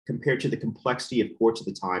attractive compared to the complexity of courts at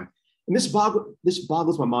the time. And this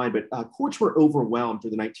boggles my mind, but courts were overwhelmed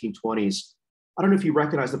through the 1920s. I don't know if you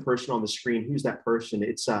recognize the person on the screen. Who's that person?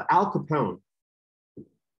 It's Al Capone.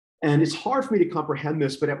 And it's hard for me to comprehend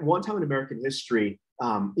this, but at one time in American history,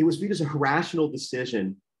 it was viewed as a rational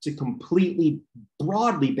decision to completely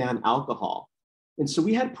broadly ban alcohol. And so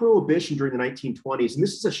we had prohibition during the 1920s, and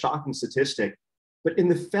this is a shocking statistic, but in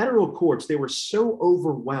the federal courts, they were so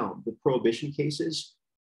overwhelmed with prohibition cases,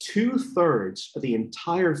 2/3 of the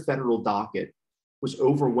entire federal docket was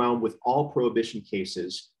overwhelmed with all prohibition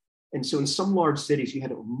cases. And so in some large cities, you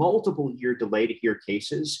had a multiple year delay to hear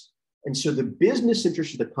cases. And so the business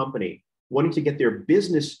interest of the company wanting to get their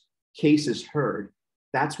business cases heard,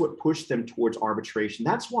 that's what pushed them towards arbitration.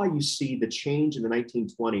 That's why you see the change in the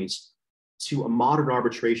 1920s to a modern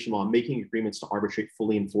arbitration law, making agreements to arbitrate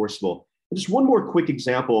fully enforceable. And just one more quick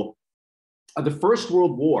example. The First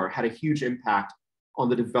World War had a huge impact on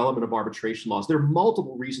the development of arbitration laws. There are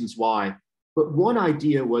multiple reasons why, but one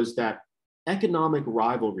idea was that economic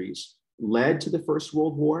rivalries led to the First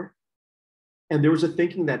World War. And there was a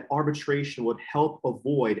thinking that arbitration would help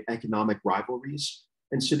avoid economic rivalries.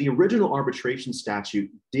 And so the original arbitration statute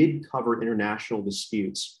did cover international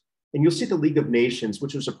disputes. And you'll see the League of Nations,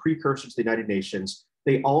 which was a precursor to the United Nations,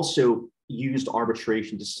 they also used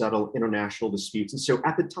arbitration to settle international disputes. And so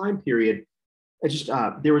at the time period,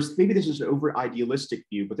 there was, maybe this is an over idealistic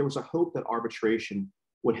view, but there was a hope that arbitration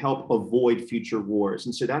would help avoid future wars.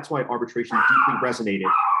 And so that's why arbitration deeply resonated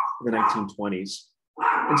in the 1920s.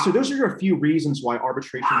 And so those are a few reasons why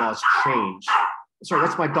arbitration laws change. Sorry,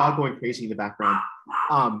 that's my dog going crazy in the background.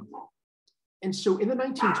 And so in the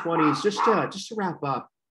 1920s, just to wrap up,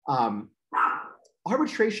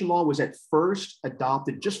 arbitration law was at first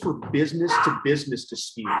adopted just for business-to-business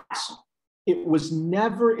disputes. It was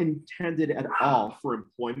never intended at all for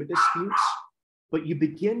employment disputes, but you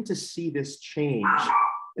begin to see this change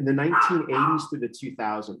in the 1980s through the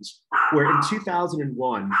 2000s, where in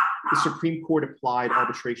 2001, the Supreme Court applied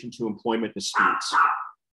arbitration to employment disputes.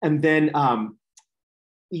 And then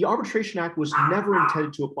the Arbitration Act was never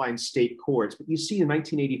intended to apply in state courts, but you see in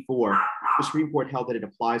 1984, the Supreme Court held that it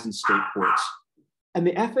applies in state courts. And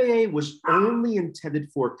the FAA was only intended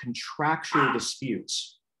for contractual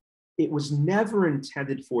disputes. It was never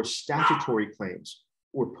intended for statutory claims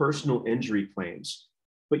or personal injury claims.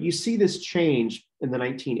 But you see this change in the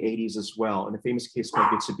 1980s as well, in a famous case called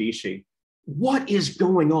Mitsubishi. What is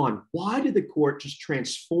going on? Why did the court just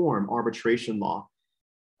transform arbitration law?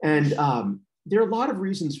 And there are a lot of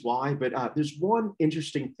reasons why, but there's one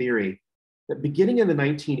interesting theory that beginning in the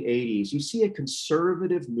 1980s, you see a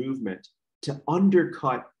conservative movement to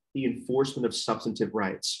undercut the enforcement of substantive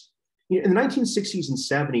rights. In the 1960s and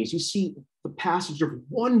 70s, you see the passage of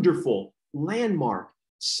wonderful landmark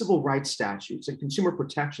civil rights statutes and consumer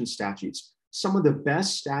protection statutes, some of the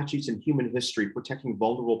best statutes in human history protecting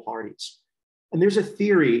vulnerable parties. And there's a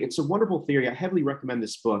theory, it's a wonderful theory. I heavily recommend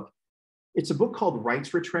this book. It's a book called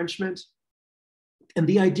Rights Retrenchment. And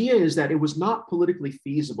the idea is that it was not politically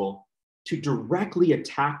feasible to directly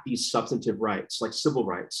attack these substantive rights, like civil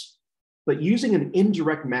rights, but using an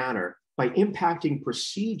indirect manner by impacting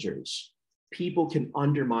procedures, people can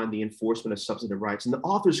undermine the enforcement of substantive rights. And the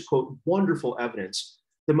authors quote wonderful evidence.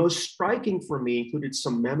 The most striking for me included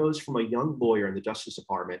some memos from a young lawyer in the Justice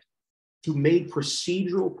Department who made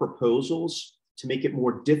procedural proposals to make it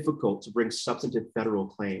more difficult to bring substantive federal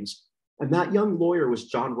claims. And that young lawyer was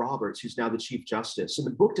John Roberts, who's now the Chief Justice. And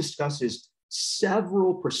the book discusses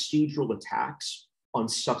several procedural attacks on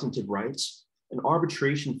substantive rights, and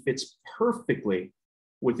arbitration fits perfectly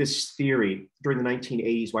with this theory during the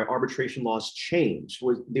 1980s, why arbitration laws changed.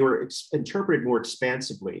 They were interpreted more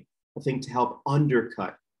expansively, a thing to help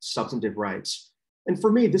undercut substantive rights. And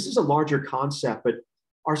for me, this is a larger concept, but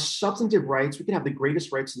our substantive rights, we can have the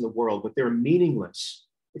greatest rights in the world, but they're meaningless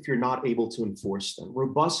if you're not able to enforce them.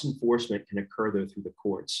 Robust enforcement can occur though through the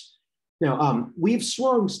courts. Now, we've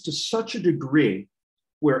swung to such a degree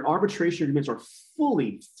where arbitration agreements are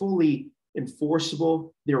fully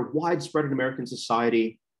enforceable. They're widespread in American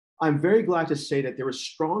society. I'm very glad to say that there is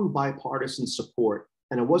strong bipartisan support,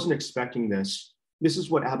 and I wasn't expecting this. This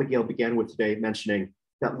is what Abigail began with today, mentioning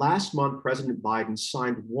that last month, President Biden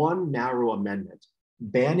signed one narrow amendment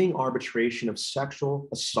banning arbitration of sexual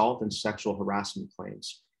assault and sexual harassment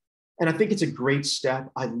claims. And I think it's a great step.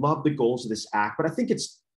 I love the goals of this act, but I think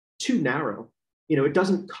it's too narrow. It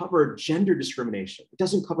doesn't cover gender discrimination. It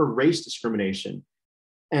doesn't cover race discrimination.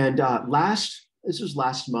 And this was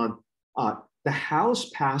last month, the House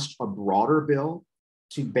passed a broader bill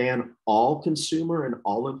to ban all consumer and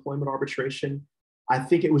all employment arbitration. I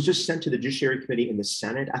think it was just sent to the Judiciary Committee in the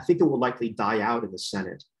Senate. I think it will likely die out in the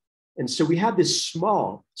Senate. And so we have this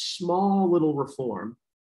small little reform.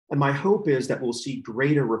 And my hope is that we'll see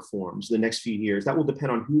greater reforms in the next few years. That will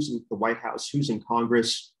depend on who's in the White House, who's in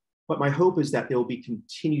Congress. But my hope is that there will be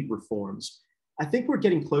continued reforms. I think we're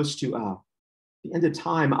getting close to the end of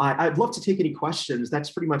time. I'd love to take any questions.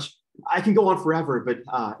 That's pretty much, I can go on forever, but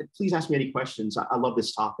please ask me any questions. I love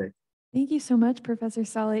this topic. Thank you so much, Professor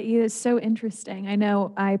Szalai. It is so interesting. I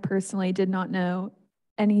know I personally did not know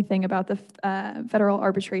anything about the Federal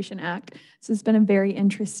Arbitration Act. So it's been a very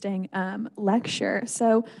interesting lecture.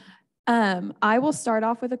 So I will start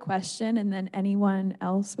off with a question, and then anyone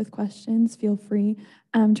else with questions, feel free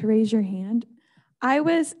to raise your hand. I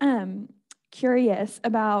was curious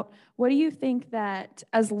about, what do you think that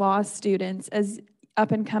as law students, as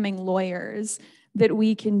up-and-coming lawyers, that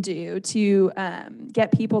we can do to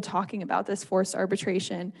get people talking about this forced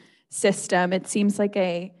arbitration system? It seems like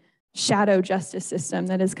a shadow justice system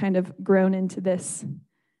that has kind of grown into this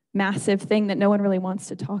massive thing that no one really wants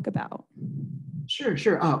to talk about.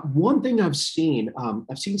 Sure. One thing I've seen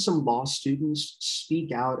some law students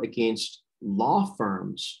speak out against law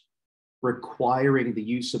firms requiring the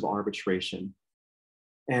use of arbitration.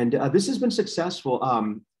 And this has been successful.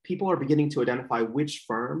 People are beginning to identify which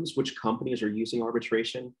firms, which companies are using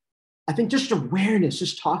arbitration. I think just awareness,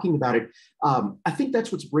 just talking about it, I think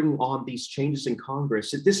that's what's bringing on these changes in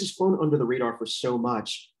Congress. This has flown under the radar for so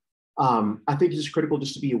much. I think it's just critical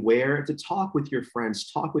just to be aware, to talk with your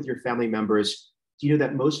friends, talk with your family members. Do you know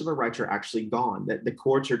that most of our rights are actually gone, that the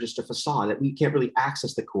courts are just a facade, that we can't really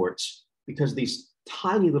access the courts because of these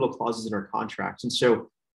tiny little clauses in our contracts. And so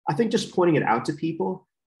I think just pointing it out to people,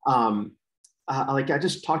 I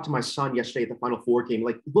just talked to my son yesterday at the Final Four game,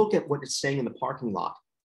 look at what it's saying in the parking lot.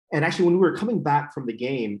 And actually, when we were coming back from the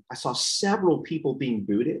game, I saw several people being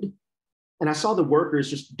booted. And I saw the workers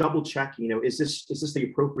just double checking, is this the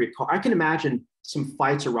appropriate car? I can imagine some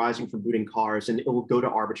fights arising from booting cars, and it will go to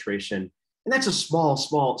arbitration. And that's a small,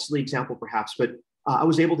 silly example perhaps, but I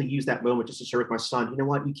was able to use that moment just to share with my son, you know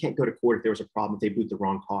what, you can't go to court if there was a problem if they boot the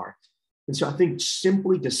wrong car. And so I think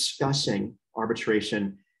simply discussing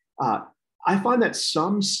arbitration, I find that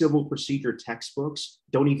some civil procedure textbooks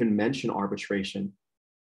don't even mention arbitration.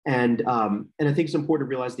 And I think it's important to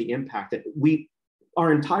realize the impact that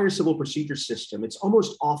our entire civil procedure system, it's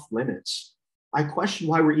almost off limits. I question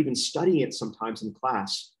why we're even studying it sometimes in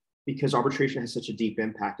class, because arbitration has such a deep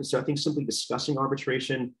impact. And so I think simply discussing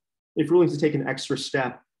arbitration, if we're willing to take an extra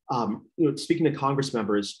step, speaking to Congress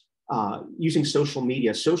members, using social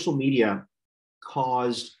media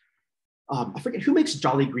caused, I forget who makes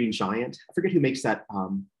Jolly Green Giant. I forget who makes that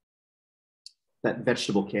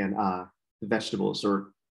vegetable can, the vegetables,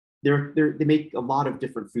 or they make a lot of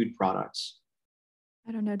different food products.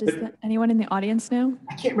 I don't know. Does anyone in the audience know?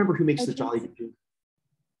 I can't remember who makes the Jolly Green.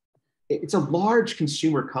 It's a large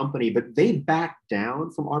consumer company, but they backed down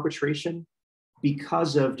from arbitration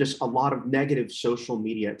because of just a lot of negative social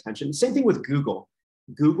media attention. Same thing with Google.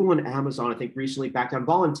 Google and Amazon, I think, recently backed down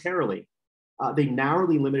voluntarily. They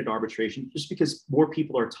narrowly limited arbitration just because more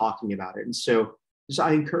people are talking about it. And so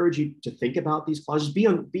I encourage you to think about these clauses,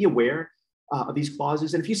 be aware of these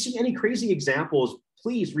clauses. And if you see any crazy examples,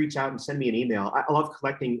 please reach out and send me an email. I love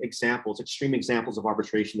collecting examples, extreme examples of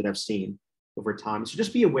arbitration that I've seen over time. So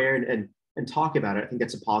just be aware and talk about it. I think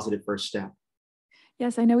that's a positive first step.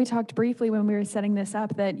 Yes, I know we talked briefly when we were setting this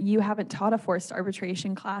up that you haven't taught a forced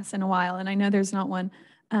arbitration class in a while, and I know there's not one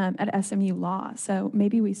at SMU Law, so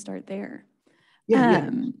maybe we start there. Yeah.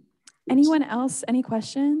 Anyone else, any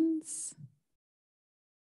questions?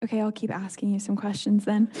 Okay, I'll keep asking you some questions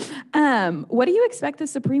then. What do you expect the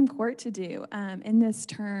Supreme Court to do in this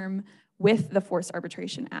term with the Forced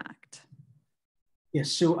Arbitration Act?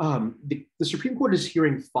 Yes, so the Supreme Court is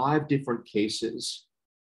hearing 5 different cases,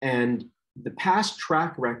 and the past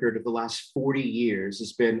track record of the last 40 years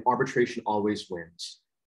has been arbitration always wins.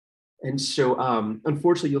 And so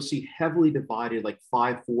unfortunately, you'll see heavily divided, like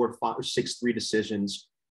 5-4, 5 or 6-3 decisions,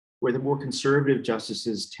 where the more conservative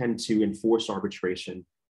justices tend to enforce arbitration,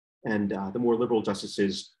 and the more liberal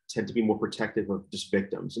justices tend to be more protective of just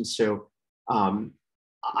victims. And so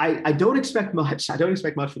I don't expect much. I don't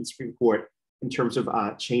expect much from the Supreme Court in terms of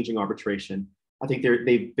changing arbitration. I think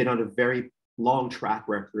they've been on a very long track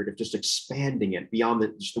record of just expanding it beyond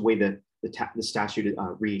just the way that the statute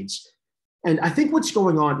reads. And I think what's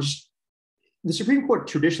going on is the Supreme Court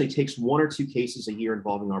traditionally takes 1 or 2 cases a year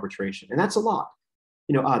involving arbitration, and that's a lot.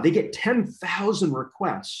 They get 10,000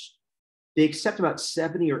 requests. They accept about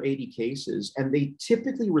 70 or 80 cases, and they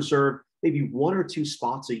typically reserve maybe 1 or 2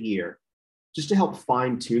 spots a year just to help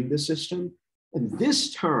fine tune the system. And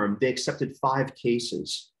this term, they accepted 5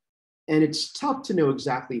 cases. And it's tough to know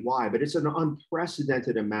exactly why, but it's an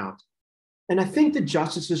unprecedented amount. And I think the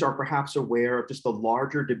justices are perhaps aware of just the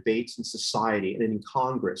larger debates in society and in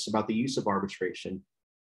Congress about the use of arbitration.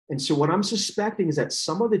 And so what I'm suspecting is that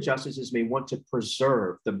some of the justices may want to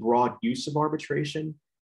preserve the broad use of arbitration.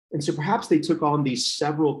 And so perhaps they took on these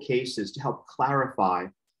several cases to help clarify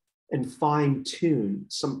and fine tune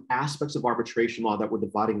some aspects of arbitration law that were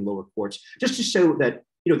dividing lower courts, just to show that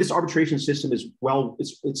this arbitration system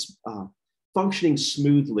is functioning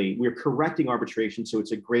smoothly. We're correcting arbitration, so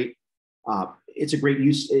it's a great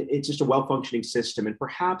use. It's just a well-functioning system, and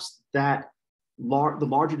perhaps that the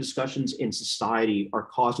larger discussions in society are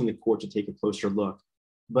causing the court to take a closer look.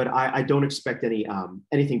 But I don't expect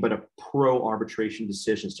anything but a pro-arbitration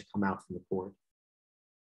decisions to come out from the court.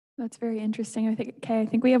 That's very interesting. I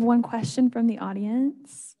think we have one question from the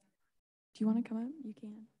audience. Do you want to come up? You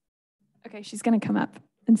can. Okay, she's going to come up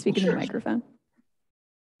and speak into the microphone.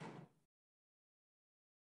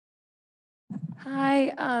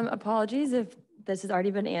 Hi, apologies if this has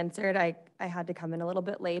already been answered. I had to come in a little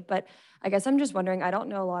bit late, but I guess I'm just wondering, I don't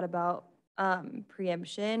know a lot about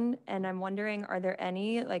preemption, and I'm wondering, are there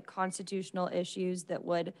any constitutional issues that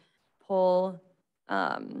would pull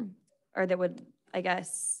or that would, I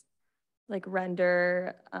guess,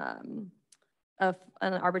 render an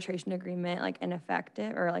arbitration agreement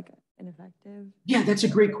ineffective or ineffective? Yeah, that's a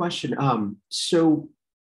great question. So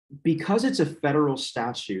because it's a federal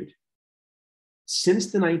statute,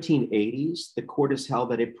 since the 1980s, the court has held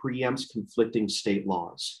that it preempts conflicting state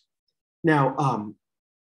laws. Now,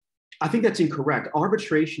 I think that's incorrect.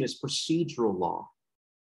 Arbitration is procedural law.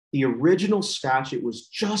 The original statute was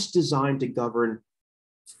just designed to govern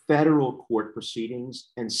federal court proceedings,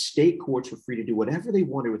 and state courts were free to do whatever they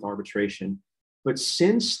wanted with arbitration. But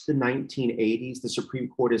since the 1980s, the Supreme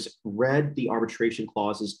Court has read the arbitration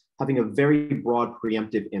clauses having a very broad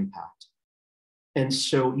preemptive impact. And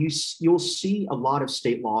so you'll see a lot of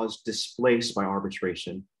state laws displaced by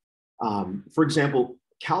arbitration. For example,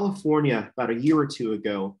 California, about a year or two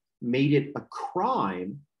ago, made it a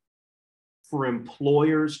crime for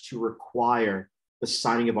employers to require the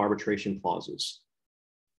signing of arbitration clauses.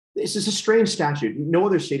 This is a strange statute. No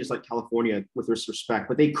other state is like California with this respect,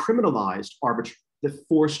 but they criminalized the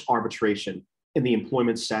forced arbitration in the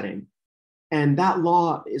employment setting. And that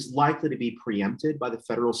law is likely to be preempted by the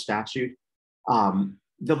federal statute.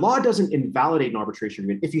 The law doesn't invalidate an arbitration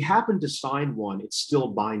agreement. If you happen to sign one, it's still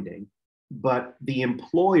binding, but the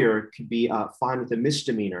employer could be fined with a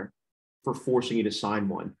misdemeanor for forcing you to sign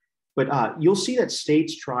one. But you'll see that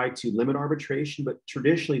states try to limit arbitration, but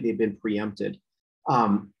traditionally they've been preempted.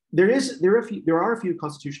 There are a few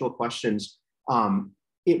constitutional questions.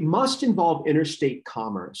 It must involve interstate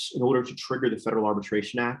commerce in order to trigger the Federal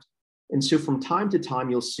Arbitration Act. And so from time to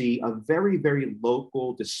time, you'll see a very, very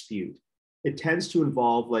local dispute. It tends to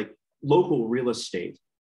involve like local real estate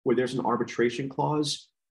where there's an arbitration clause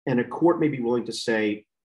and a court may be willing to say,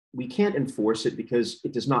 we can't enforce it because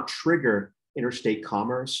it does not trigger interstate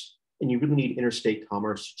commerce. And you really need interstate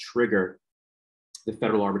commerce to trigger the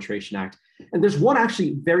Federal Arbitration Act. And there's one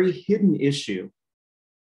actually very hidden issue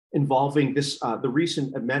involving the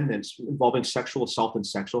recent amendments involving sexual assault and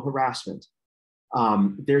sexual harassment.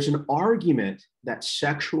 There's an argument that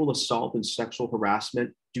sexual assault and sexual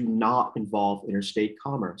harassment do not involve interstate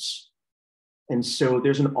commerce. And so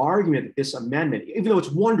there's an argument that this amendment, even though it's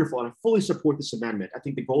wonderful, and I fully support this amendment, I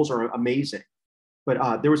think the goals are amazing.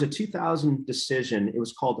 But there was a 2000 decision, it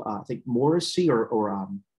was called, I think, Morrissey or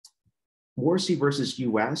Morrissey versus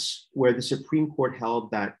US, where the Supreme Court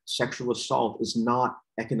held that sexual assault is not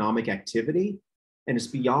economic activity and is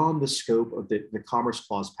beyond the scope of the Commerce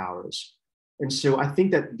Clause powers. And so I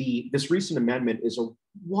think that this recent amendment is a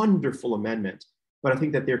wonderful amendment, but I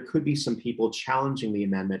think that there could be some people challenging the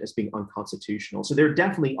amendment as being unconstitutional. So there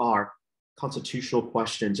definitely are constitutional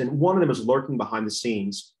questions. And one of them is lurking behind the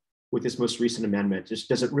scenes with this most recent amendment. Just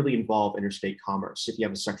does it really involve interstate commerce if you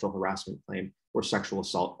have a sexual harassment claim or sexual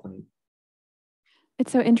assault claim?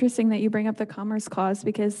 It's so interesting that you bring up the Commerce Clause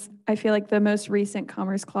because I feel like the most recent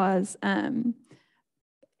Commerce Clause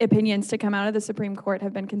opinions to come out of the Supreme Court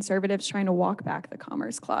have been conservatives trying to walk back the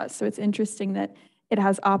Commerce Clause. So it's interesting that it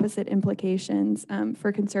has opposite implications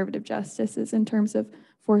for conservative justices in terms of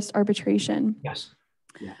forced arbitration. Yes.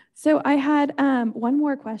 Yeah. So I had one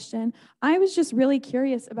more question. I was just really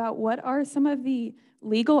curious about what are some of the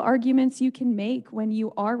legal arguments you can make when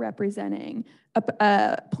you are representing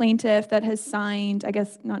a plaintiff that has signed, I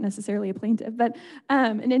guess not necessarily a plaintiff, but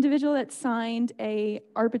an individual that signed a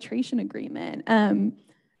arbitration agreement.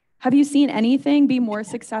 Have you seen anything be more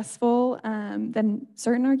successful than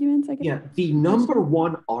certain arguments, I guess? Yeah, the number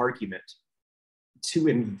one argument to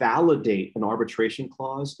invalidate an arbitration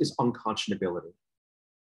clause is unconscionability.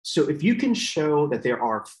 So if you can show that there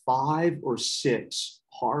are 5 or 6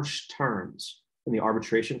 harsh terms in the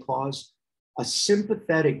arbitration clause, a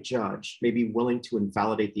sympathetic judge may be willing to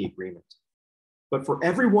invalidate the agreement. But for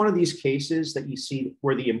every one of these cases that you see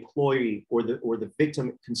where the employee or the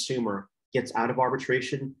victim consumer gets out of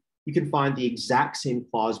arbitration, you can find the exact same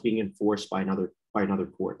clause being enforced by another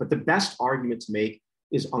court. But the best argument to make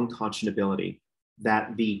is unconscionability,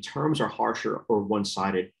 that the terms are harsher or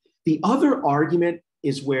one-sided. The other argument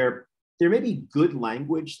is where there may be good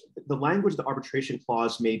language. The language of the arbitration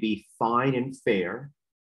clause may be fine and fair,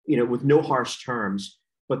 with no harsh terms,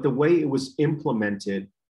 but the way it was implemented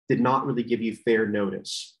did not really give you fair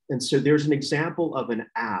notice. And so there's an example of an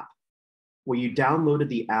app where you downloaded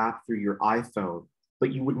the app through your iPhone,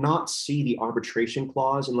 but you would not see the arbitration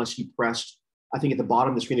clause unless you pressed, I think at the bottom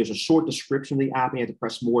of the screen, there's a short description of the app and you had to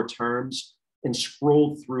press more terms and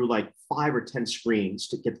scrolled through like 5 or 10 screens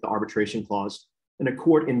to get to the arbitration clause. And a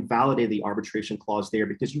court invalidated the arbitration clause there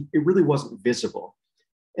because it really wasn't visible.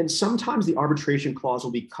 And sometimes the arbitration clause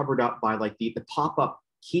will be covered up by like the pop-up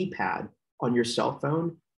keypad on your cell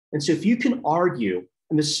phone. And so if you can argue,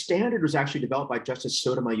 and the standard was actually developed by Justice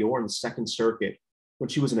Sotomayor in the Second Circuit when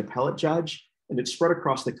she was an appellate judge, and it's spread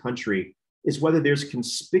across the country, is whether there's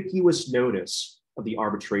conspicuous notice of the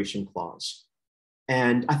arbitration clause.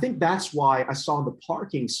 And I think that's why I saw the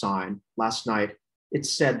parking sign last night. It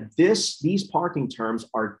said these parking terms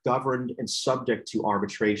are governed and subject to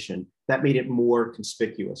arbitration. That made it more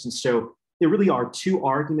conspicuous. And so there really are 2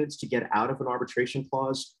 arguments to get out of an arbitration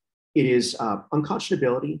clause. It is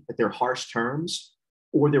unconscionability, that they're harsh terms,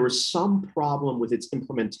 or there was some problem with its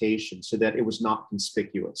implementation so that it was not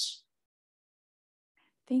conspicuous.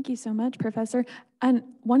 Thank you so much, Professor. And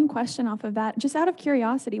one question off of that, just out of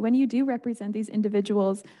curiosity, when you do represent these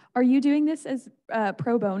individuals, are you doing this as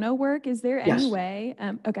pro bono work? Is there any Yes. way?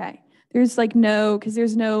 Okay. There's like because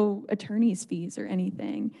there's no attorney's fees or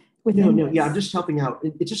anything within No, this. yeah, I'm just helping out.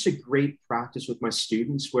 It's just a great practice with my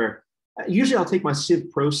students where usually I'll take my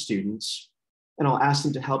Civ Pro students and I'll ask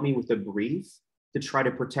them to help me with a brief to try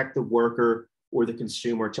to protect the worker or the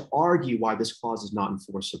consumer to argue why this clause is not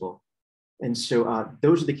enforceable. And so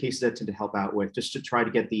those are the cases I tend to help out with, just to try to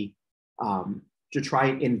get to try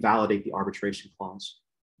and invalidate the arbitration clause.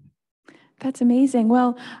 That's amazing.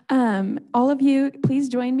 Well, all of you, please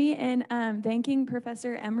join me in thanking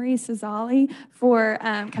Professor Imre Szalai for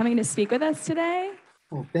coming to speak with us today.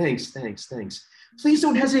 Oh, thanks. Please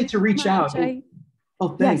don't hesitate to reach out.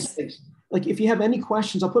 Oh, thanks. Like if you have any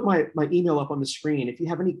questions, I'll put my email up on the screen. If you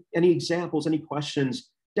have any examples, any questions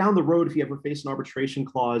down the road, if you ever face an arbitration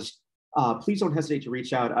clause, please don't hesitate to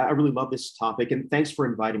reach out. I really love this topic, and thanks for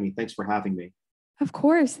inviting me. Thanks for having me. Of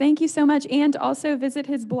course. Thank you so much. And also visit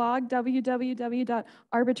his blog,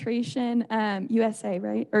 www.arbitration.USA,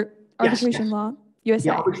 right? Or Arbitration Law USA.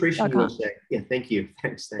 Yeah, Arbitration USA. Yeah, thank you.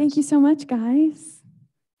 Thanks. Thank you so much, guys.